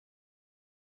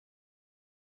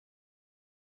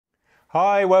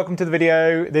Hi, welcome to the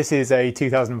video. This is a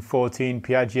 2014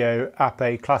 Piaggio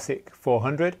Ape Classic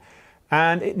 400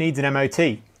 and it needs an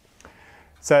MOT.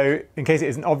 So in case it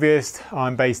isn't obvious,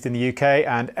 I'm based in the UK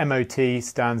and MOT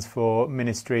stands for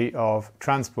Ministry of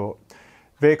Transport.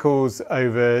 Vehicles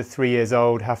over 3 years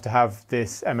old have to have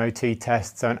this MOT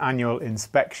test, so an annual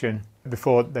inspection,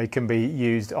 before they can be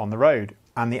used on the road.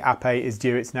 And the Ape is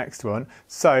due its next one.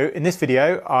 So in this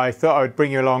video, I thought I would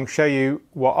bring you along, show you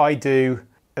what I do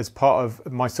as part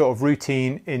of my sort of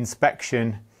routine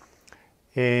inspection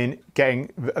in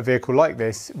getting a vehicle like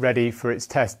this ready for its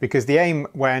test. Because the aim,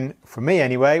 for me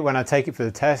anyway, when I take it for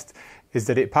the test, is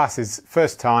that it passes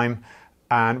first time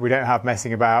and we don't have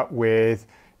messing about with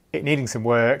it needing some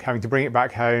work, having to bring it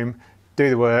back home, do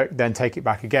the work, then take it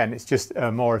back again. It's just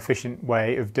a more efficient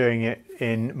way of doing it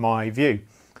in my view.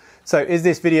 So is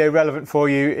this video relevant for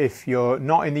you if you're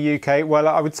not in the UK? Well,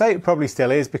 I would say it probably still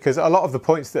is, because a lot of the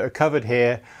points that are covered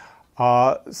here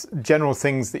are general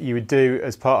things that you would do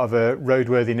as part of a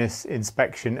roadworthiness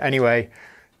inspection anyway.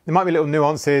 There might be little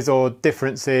nuances or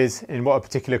differences in what a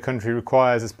particular country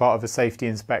requires as part of a safety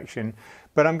inspection,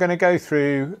 but I'm going to go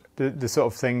through the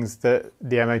sort of things that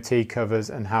the MOT covers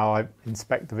and how I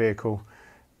inspect the vehicle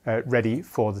ready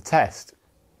for the test.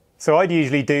 So I'd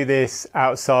usually do this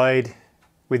outside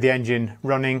with the engine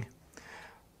running.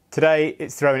 Today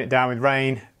it's throwing it down with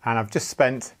rain and I've just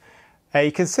spent a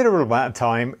considerable amount of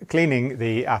time cleaning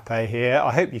the Ape here.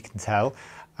 I hope you can tell.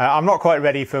 I'm not quite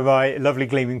ready for my lovely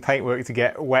gleaming paintwork to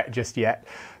get wet just yet.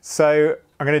 So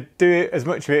I'm going to do as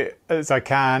much of it as I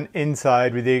can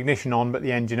inside with the ignition on but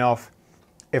the engine off.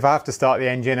 If I have to start the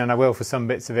engine, and I will for some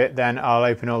bits of it, then I'll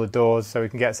open all the doors so we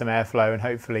can get some airflow and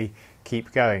hopefully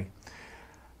keep going.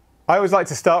 I always like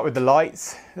to start with the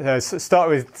lights, start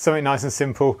with something nice and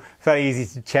simple, very easy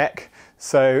to check.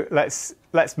 So let's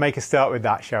make a start with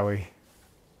that, shall we?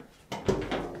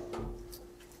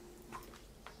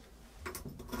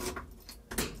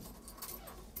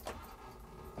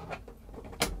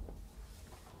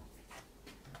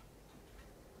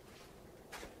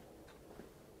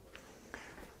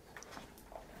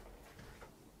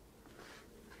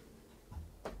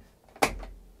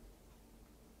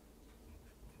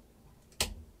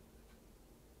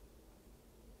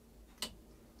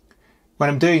 When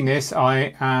I'm doing this,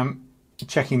 I am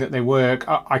checking that they work.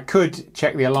 I could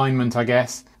check the alignment, I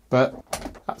guess, but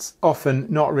that's often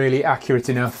not really accurate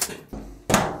enough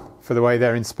for the way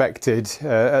they're inspected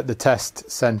at the test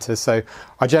centre. So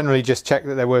I generally just check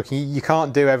that they're working. You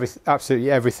can't do absolutely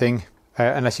everything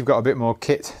unless you've got a bit more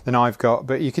kit than I've got,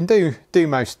 but you can do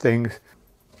most things.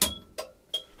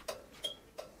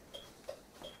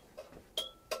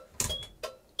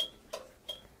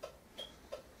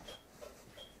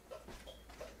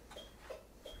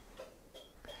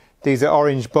 These are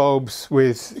orange bulbs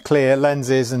with clear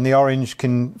lenses and the orange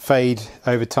can fade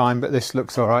over time, but this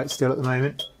looks all right still at the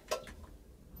moment.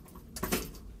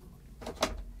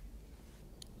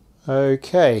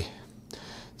 Okay,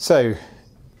 so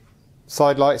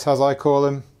side lights as I call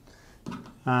them,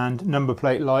 and number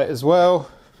plate light as well.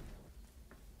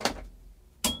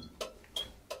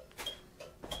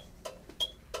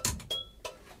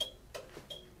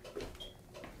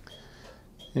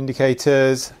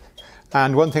 Indicators.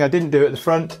 And one thing I didn't do at the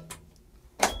front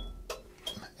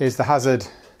is the hazard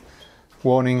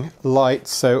warning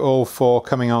lights, so all four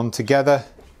coming on together.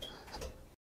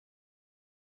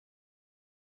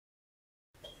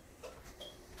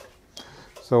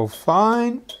 It's all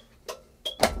fine.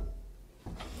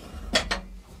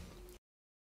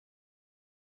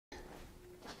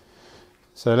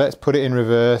 So let's put it in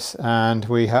reverse, and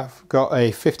we have got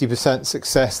a 50%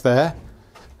 success there.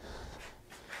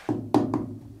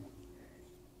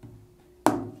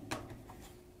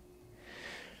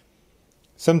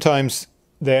 Sometimes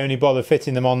they only bother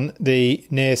fitting them on the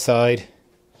near side,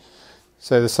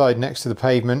 so the side next to the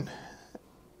pavement.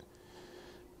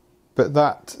 But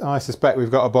that, I suspect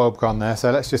we've got a bulb gone there, so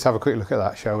let's just have a quick look at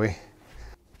that, shall we?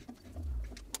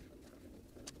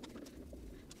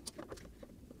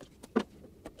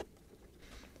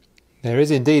 There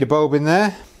is indeed a bulb in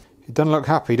there. It doesn't look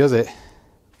happy, does it?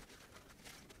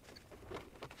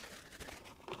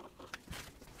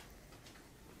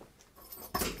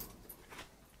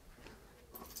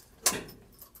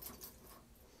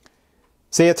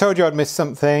 See, I told you I'd missed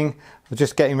something. I was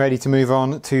just getting ready to move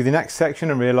on to the next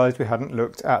section and realised we hadn't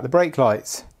looked at the brake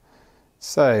lights.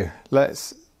 So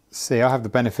let's see, I have the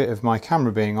benefit of my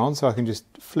camera being on, so I can just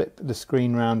flip the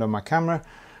screen round on my camera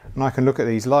and I can look at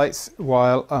these lights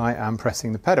while I am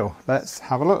pressing the pedal. Let's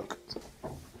have a look.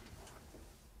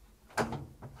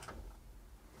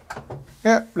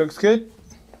 Yeah, looks good.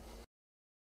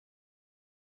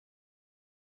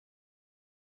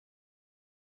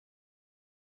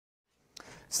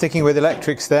 Sticking with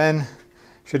electrics then.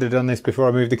 Should have done this before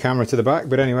I moved the camera to the back,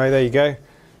 but anyway, there you go.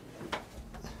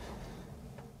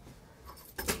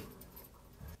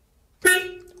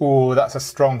 Oh, that's a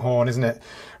strong horn, isn't it?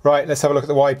 Right, let's have a look at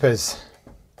the wipers.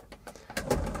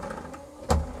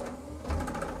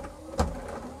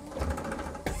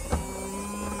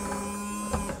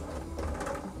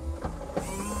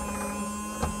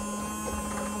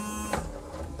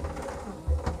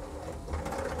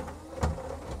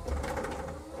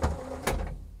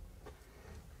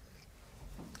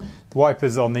 The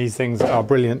wipers on these things are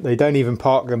brilliant. They don't even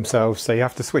park themselves, so you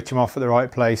have to switch them off at the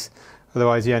right place.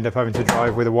 Otherwise you end up having to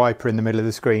drive with a wiper in the middle of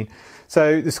the screen.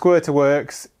 So the squirter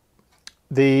works.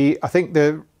 I think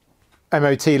the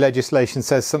MOT legislation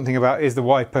says something about, is the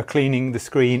wiper cleaning the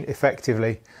screen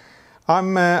effectively?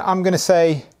 I'm going to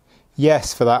say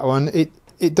yes for that one.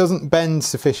 It doesn't bend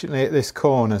sufficiently at this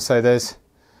corner, so there's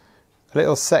a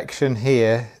little section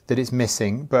here that it's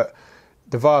missing, but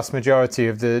the vast majority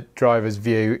of the driver's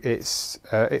view, it's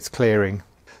clearing.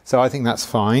 So I think that's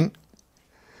fine.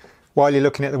 While you're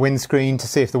looking at the windscreen to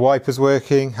see if the wiper's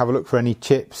working, have a look for any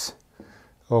chips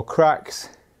or cracks.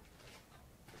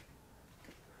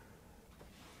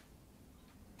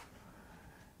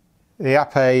 The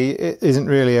Ape isn't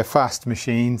really a fast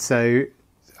machine, so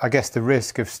I guess the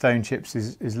risk of stone chips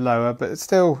is lower, but it's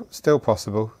still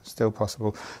possible,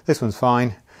 This one's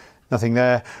fine, nothing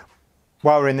there.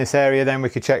 While we're in this area then, we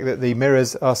could check that the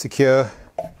mirrors are secure.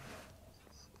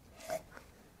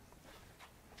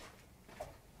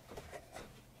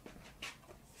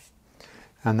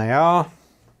 And they are.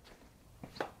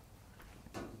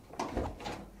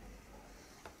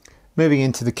 Moving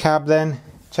into the cab then,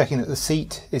 checking that the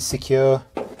seat is secure.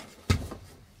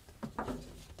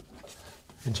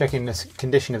 And checking the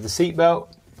condition of the seat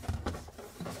belt.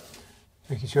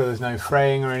 Making sure there's no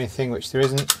fraying or anything, which there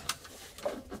isn't.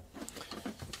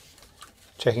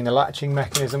 Checking the latching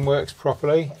mechanism works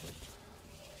properly.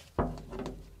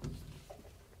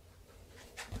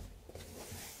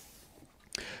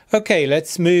 Okay,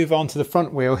 let's move on to the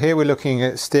front wheel. Here we're looking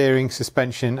at steering,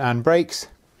 suspension and brakes.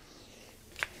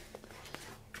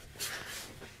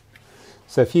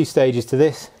 So a few stages to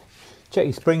this. Check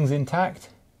your springs intact.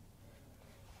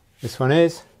 This one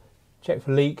is. Check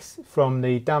for leaks from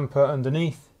the damper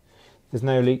underneath. There's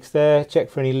no leaks there. Check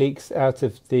for any leaks out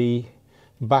of the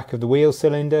back of the wheel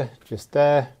cylinder, just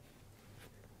there.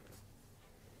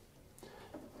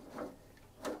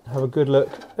 Have a good look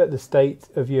at the state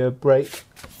of your brake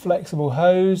flexible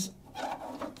hose,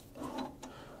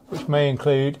 which may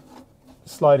include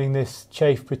sliding this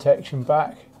chafe protection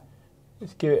back.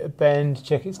 Just give it a bend,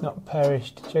 check it's not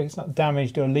perished, check it's not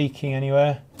damaged or leaking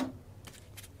anywhere.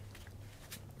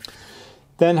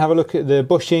 Then have a look at the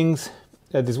bushings.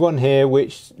 There's one here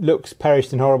which looks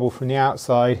perished and horrible from the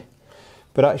outside,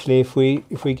 but actually if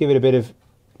we give it a bit of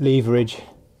leverage,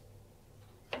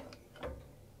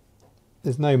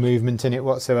 there's no movement in it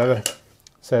whatsoever,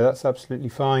 so that's absolutely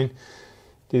fine.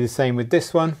 Do the same with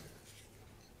this one.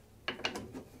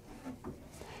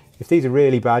 If these are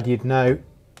really bad, you'd know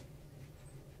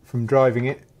from driving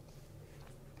it,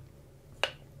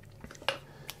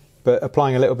 but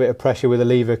applying a little bit of pressure with a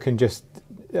lever can just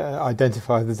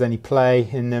identify if there's any play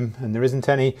in them, and there isn't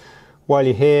any. While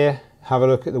you're here, have a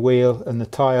look at the wheel and the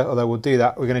tyre, although we'll do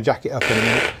that, we're going to jack it up in a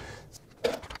minute.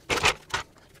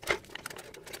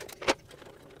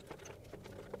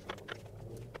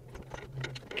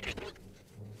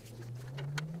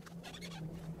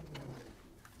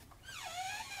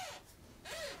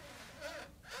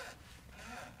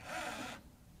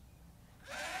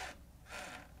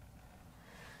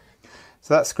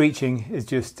 So that screeching is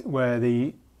just where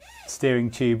the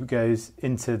steering tube goes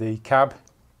into the cab.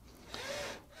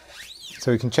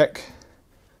 So we can check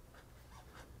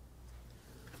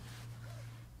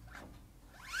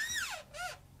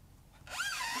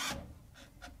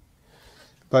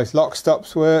both lock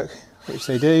stops work, which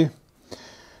they do.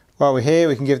 While we're here,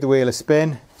 we can give the wheel a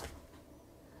spin,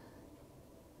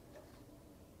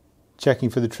 checking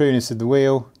for the trueness of the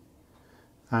wheel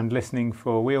and listening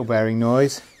for wheel bearing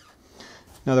noise.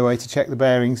 Another way to check the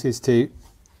bearings is to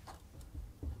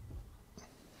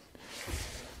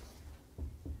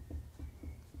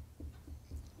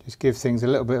just give things a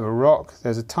little bit of a rock.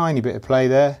 There's a tiny bit of play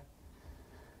there,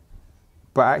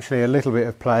 but actually a little bit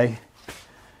of play,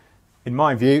 in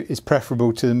my view, is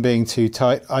preferable to them being too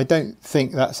tight. I don't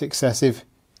think that's excessive.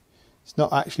 It's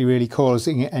not actually really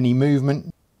causing any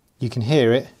movement. You can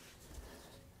hear it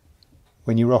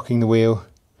when you're rocking the wheel.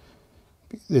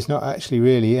 There's not actually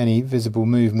really any visible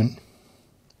movement.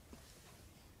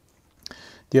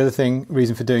 The other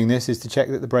reason for doing this is to check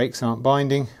that the brakes aren't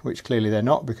binding, which clearly they're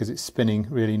not because it's spinning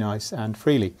really nice and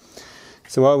freely.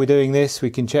 So while we're doing this, we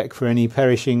can check for any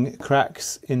perishing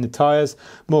cracks in the tyres.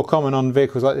 More common on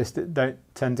vehicles like this that don't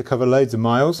tend to cover loads of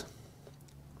miles.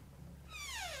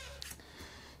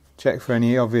 Check for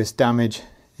any obvious damage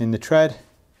in the tread.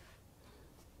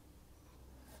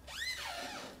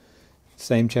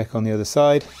 Same check on the other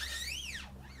side.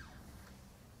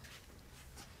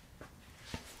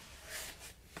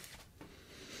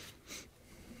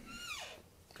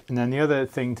 And then the other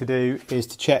thing to do is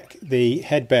to check the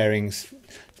head bearings,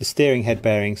 the steering head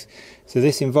bearings. So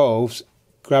this involves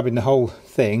grabbing the whole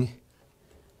thing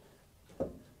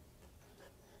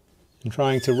and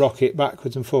trying to rock it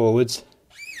backwards and forwards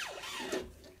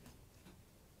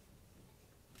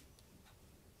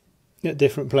at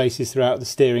different places throughout the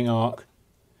steering arc.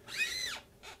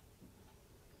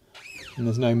 And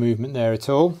there's no movement there at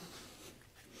all.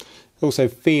 Also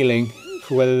feeling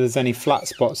for whether there's any flat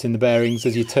spots in the bearings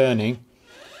as you're turning,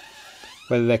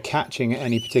 whether they're catching at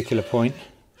any particular point.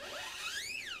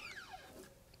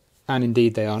 And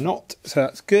indeed they are not, so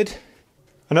that's good.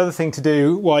 Another thing to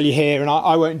do while you're here, and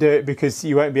I won't do it because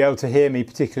you won't be able to hear me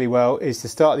particularly well, is to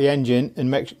start the engine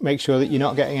and make sure that you're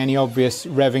not getting any obvious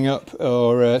revving up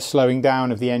or slowing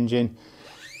down of the engine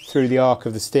through the arc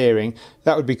of the steering.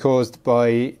 That would be caused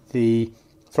by the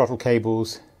throttle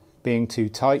cables being too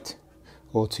tight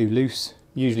or too loose,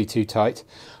 usually too tight.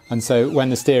 And so when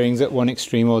the steering's at one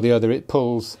extreme or the other, it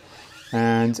pulls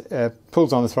and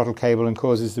pulls on the throttle cable and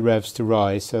causes the revs to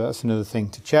rise. So that's another thing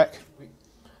to check.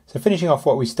 So finishing off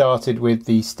what we started with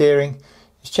the steering,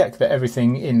 is check that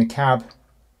everything in the cab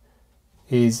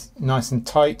is nice and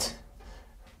tight,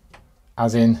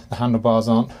 as in the handlebars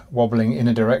aren't wobbling in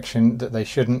a direction that they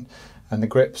shouldn't, and the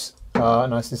grips are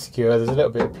nice and secure. There's a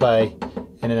little bit of play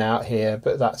in and out here,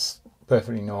 but that's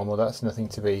perfectly normal. That's nothing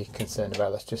to be concerned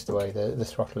about. That's just the way the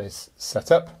throttle is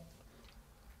set up.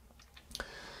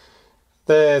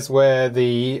 There's where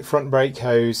the front brake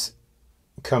hose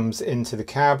comes into the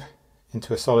cab,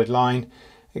 into a solid line.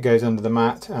 It goes under the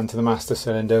mat and to the master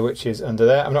cylinder, which is under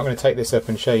there. I'm not going to take this up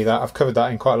and show you that. I've covered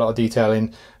that in quite a lot of detail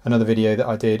in another video that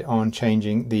I did on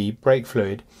changing the brake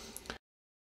fluid.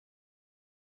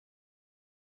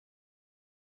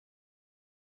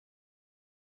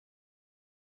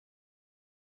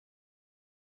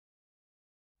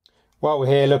 While we're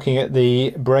here looking at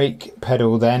the brake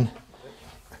pedal then,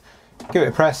 give it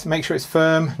a press, make sure it's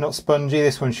firm, not spongy.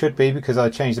 This one should be because I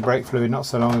changed the brake fluid not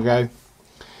so long ago.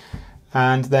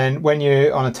 And then when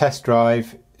you're on a test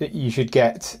drive, you should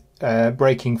get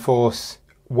braking force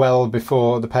well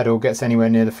before the pedal gets anywhere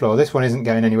near the floor. This one isn't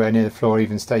going anywhere near the floor,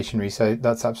 even stationary, so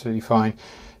that's absolutely fine.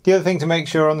 The other thing to make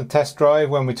sure on the test drive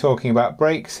when we're talking about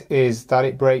brakes is that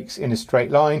it brakes in a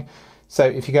straight line. So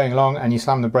if you're going along and you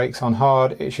slam the brakes on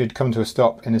hard, it should come to a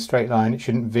stop in a straight line. It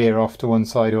shouldn't veer off to one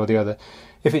side or the other.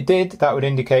 If it did, that would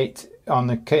indicate, in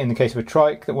the case of a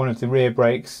trike, that one of the rear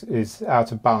brakes is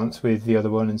out of balance with the other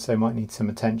one and so might need some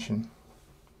attention.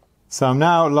 So I'm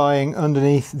now lying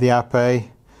underneath the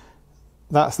Ape.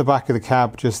 That's the back of the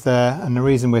cab just there, and the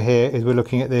reason we're here is we're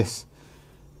looking at this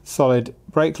solid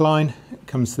brake line. It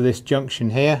comes to this junction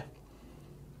here.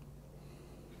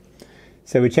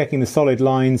 So we're checking the solid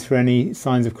lines for any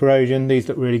signs of corrosion. These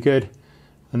look really good.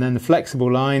 And then the flexible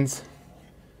lines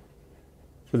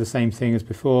for the same thing as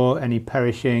before, any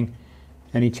perishing,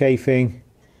 any chafing.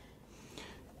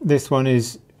 This one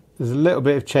there's a little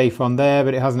bit of chafe on there,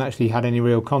 but it hasn't actually had any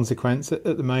real consequence at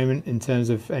the moment in terms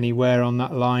of any wear on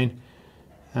that line.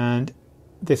 And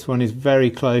this one is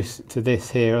very close to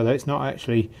this here, although it's not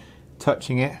actually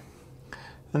touching it.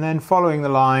 And then following the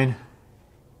line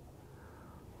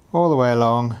all the way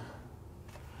along,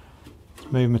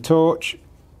 move my torch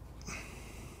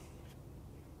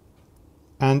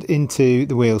and into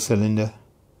the wheel cylinder.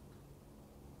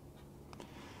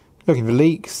 Looking for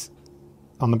leaks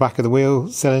on the back of the wheel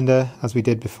cylinder as we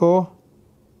did before,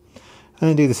 and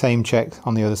then do the same check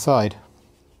on the other side.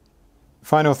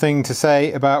 Final thing to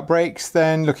say about brakes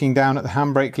then, looking down at the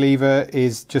handbrake lever,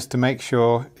 is just to make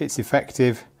sure it's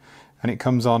effective and it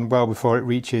comes on well before it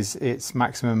reaches its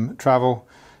maximum travel.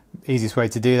 Easiest way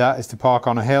to do that is to park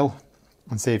on a hill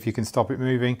and see if you can stop it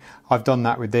moving. I've done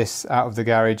that with this out of the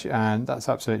garage and that's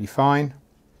absolutely fine.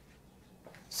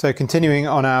 So continuing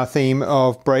on our theme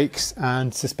of brakes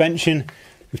and suspension,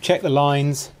 we've checked the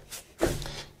lines.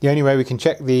 The only way we can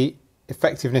check the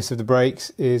effectiveness of the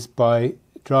brakes is by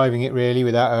driving it really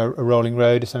without a rolling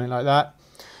road or something like that.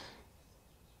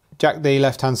 Jack the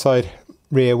left hand side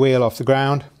rear wheel off the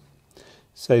ground.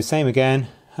 So same again,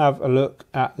 have a look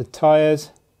at the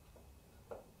tyres.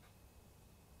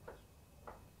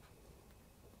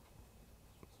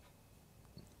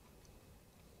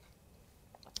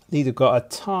 These have got a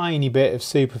tiny bit of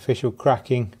superficial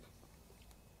cracking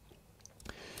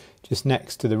just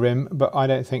next to the rim, but I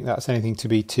don't think that's anything to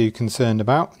be too concerned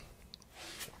about.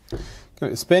 Give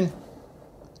it a spin.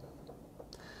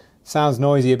 Sounds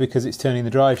noisier because it's turning the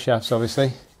drive shafts,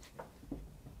 obviously.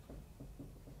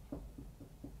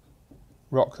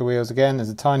 Rock the wheels again. There's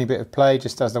a tiny bit of play,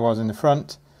 just as there was in the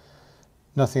front.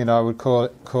 Nothing that I would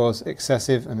cause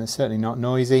excessive, and it's certainly not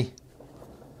noisy.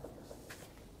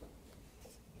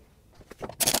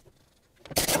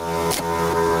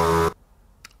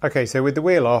 Okay, so with the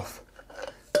wheel off,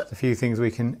 there's a few things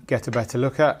we can get a better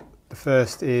look at. The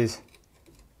first is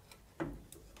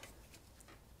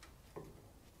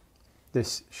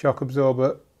this shock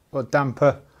absorber or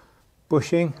damper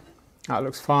bushing. That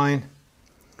looks fine.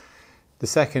 The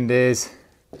second is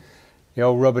the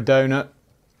old rubber donut.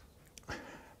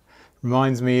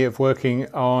 Reminds me of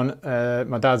working on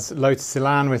my dad's Lotus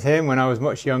Elan with him when I was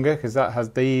much younger, because that has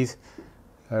these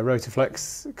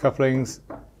Rotaflex couplings.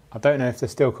 I don't know if they're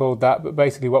still called that, but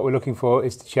basically what we're looking for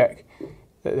is to check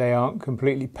that they aren't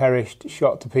completely perished,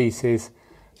 shot to pieces,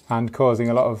 and causing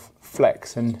a lot of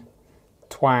flex and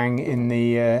twang in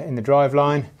the drive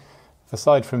line.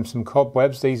 Aside from some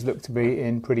cobwebs, these look to be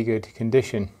in pretty good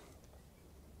condition.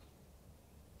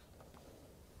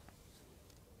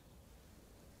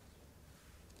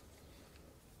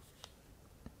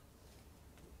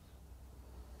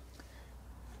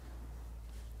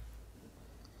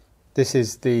 This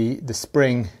is the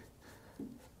spring,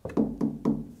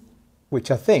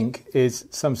 which I think is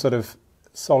some sort of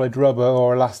solid rubber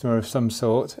or elastomer of some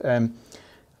sort. I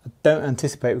don't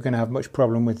anticipate we're going to have much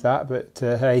problem with that, but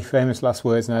hey, famous last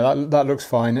words. No, that looks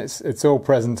fine. It's all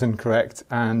present and correct,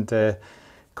 and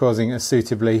causing a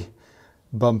suitably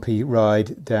bumpy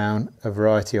ride down a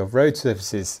variety of road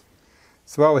surfaces.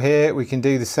 So while we're here, we can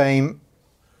do the same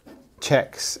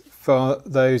checks for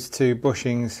those two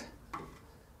bushings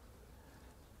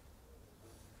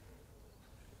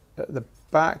at the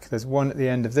back. There's one at the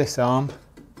end of this arm,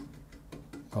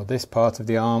 or this part of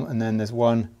the arm, and then there's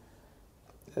one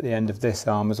at the end of this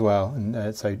arm as well.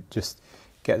 And so just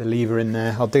get the lever in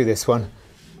there. I'll do this one.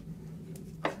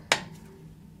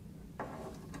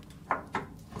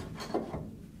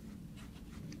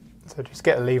 So just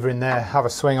get the lever in there, have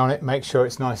a swing on it, make sure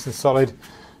it's nice and solid,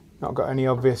 not got any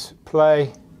obvious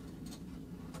play.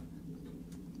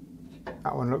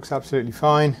 That one looks absolutely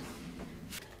fine.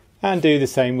 And do the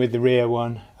same with the rear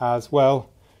one as well.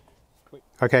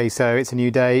 Okay, so it's a new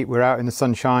day, we're out in the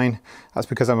sunshine. That's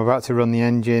because I'm about to run the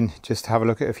engine, just to have a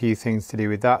look at a few things to do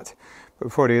with that. But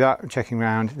before I do that, I'm checking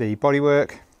around the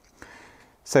bodywork.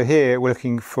 So here we're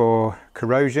looking for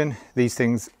corrosion. These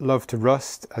things love to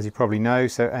rust, as you probably know,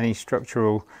 so any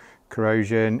structural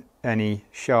corrosion, any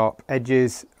sharp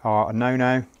edges are a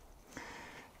no-no.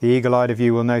 The eagle-eyed of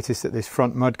you will notice that this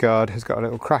front mudguard has got a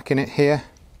little crack in it here.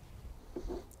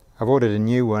 I've ordered a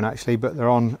new one actually, but they're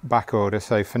on back order,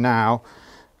 so for now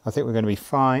I think we're going to be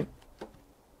fine.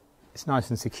 It's nice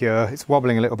and secure. It's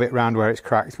wobbling a little bit round where it's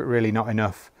cracked, but really not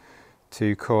enough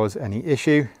to cause any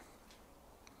issue.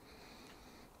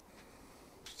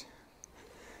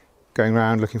 Going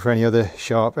around looking for any other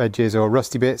sharp edges or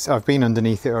rusty bits. I've been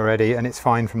underneath it already and it's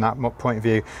fine from that point of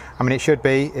view. I mean, it should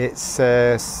be. It's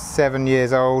 7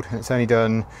 years old and it's only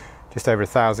done just over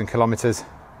 1,000 kilometers.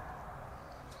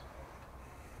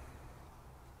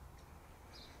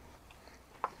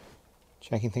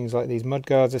 Checking things like these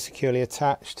mudguards are securely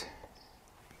attached.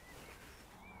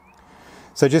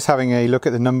 So just having a look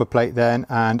at the number plate then,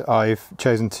 and I've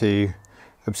chosen to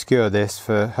obscure this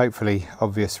for hopefully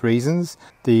obvious reasons.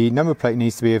 The number plate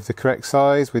needs to be of the correct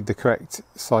size, with the correct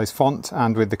size font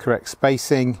and with the correct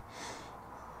spacing.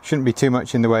 Shouldn't be too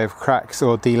much in the way of cracks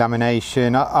or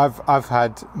delamination. I've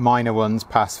had minor ones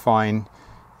pass fine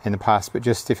in the past, but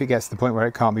just if it gets to the point where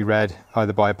it can't be read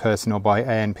either by a person or by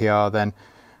ANPR, then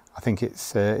I think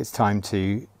it's time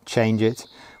to change it.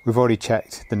 We've already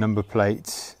checked the number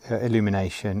plate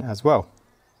illumination as well.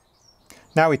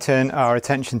 Now we turn our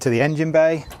attention to the engine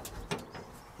bay.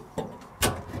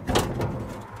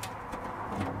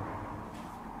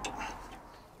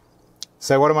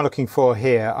 So what am I looking for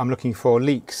here? I'm looking for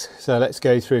leaks. So let's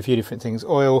go through a few different things.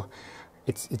 Oil,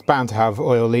 it's bound to have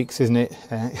oil leaks, isn't it?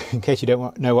 In case you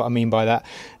don't know what I mean by that,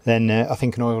 then I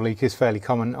think an oil leak is fairly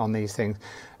common on these things.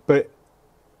 But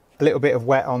a little bit of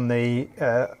wet on the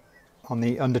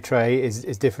under tray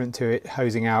is different to it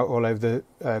hosing out all over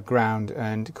the ground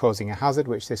and causing a hazard,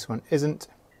 which this one isn't.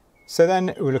 So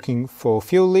then we're looking for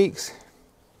fuel leaks.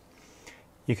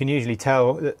 You can usually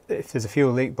tell that if there's a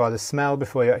fuel leak by the smell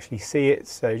before you actually see it,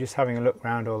 so just having a look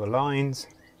around all the lines.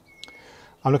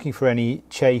 I'm looking for any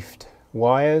chafed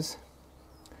wires.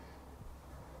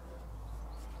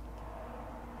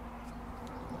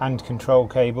 and control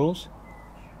cables.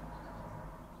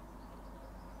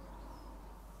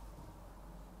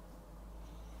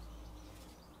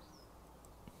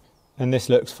 And this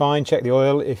looks fine. Check the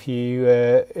oil if you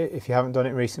haven't done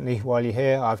it recently while you're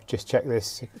here. I've just checked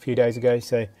this a few days ago,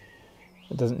 so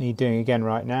it doesn't need doing again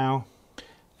right now.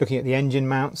 Looking at the engine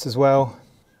mounts as well.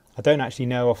 I don't actually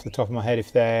know off the top of my head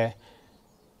if they're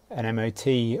an MOT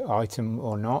item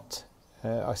or not.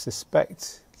 I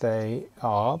suspect they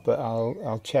are, but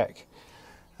I'll check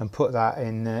and put that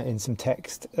in some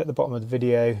text at the bottom of the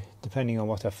video, depending on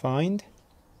what I find.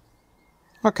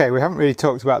 Okay, we haven't really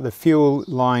talked about the fuel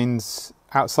lines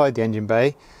outside the engine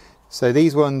bay. So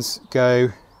these ones go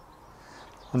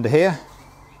under here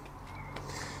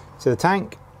to the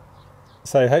tank.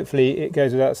 So hopefully it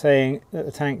goes without saying that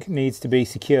the tank needs to be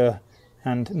secure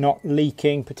and not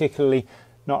leaking, particularly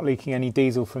not leaking any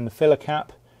diesel from the filler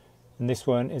cap. And this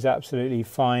one is absolutely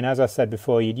fine. As I said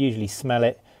before, you'd usually smell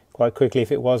it quite quickly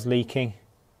if it was leaking.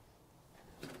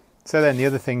 So then the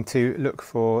other thing to look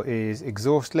for is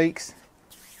exhaust leaks.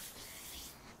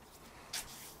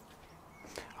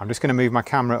 I'm just going to move my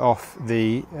camera off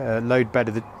the load bed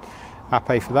of the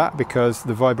Ape for that, because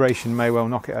the vibration may well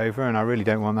knock it over and I really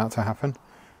don't want that to happen.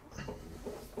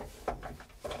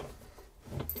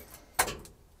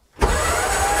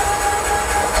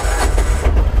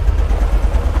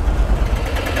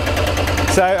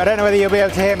 So I don't know whether you'll be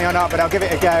able to hear me or not, but I'll give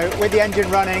it a go. With the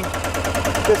engine running,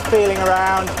 just feeling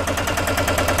around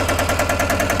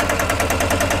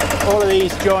all of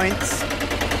these joints.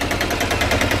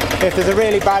 If there's a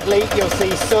really bad leak, you'll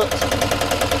see soot.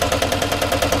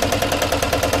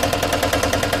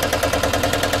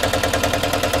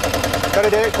 Got to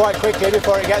do it quite quickly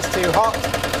before it gets too hot.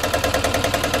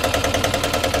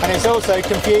 And it's also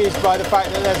confused by the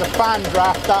fact that there's a fan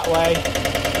draft that way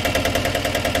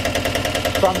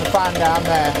from the fan down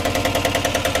there.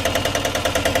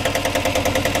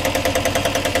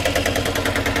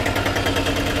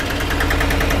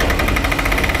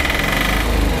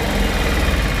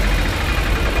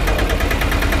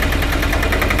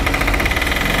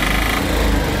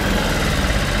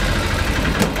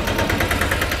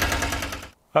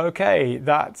 Okay,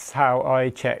 that's how I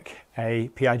check a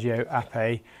Piaggio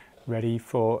Ape ready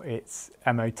for its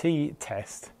MOT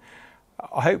test.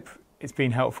 I hope it's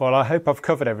been helpful. I hope I've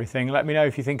covered everything. Let me know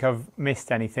if you think I've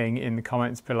missed anything in the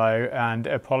comments below, and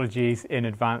apologies in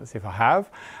advance if I have.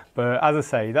 But as I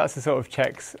say, that's the sort of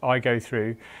checks I go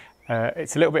through.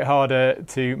 It's a little bit harder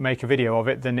to make a video of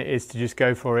it than it is to just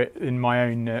go for it in my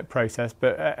own process,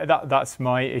 but that's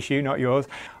my issue, not yours.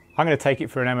 I'm going to take it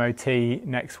for an MOT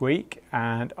next week,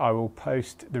 and I will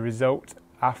post the result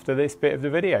after this bit of the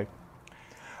video.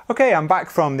 Okay, I'm back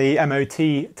from the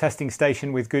MOT testing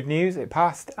station with good news. It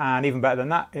passed, and even better than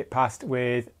that, it passed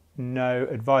with no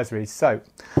advisories. So,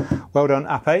 well done,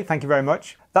 Ape. Thank you very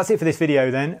much. That's it for this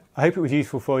video then. I hope it was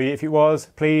useful for you. If it was,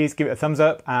 please give it a thumbs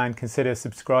up and consider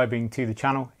subscribing to the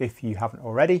channel if you haven't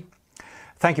already.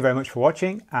 Thank you very much for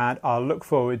watching, and I'll look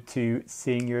forward to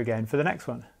seeing you again for the next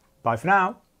one. Bye for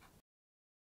now.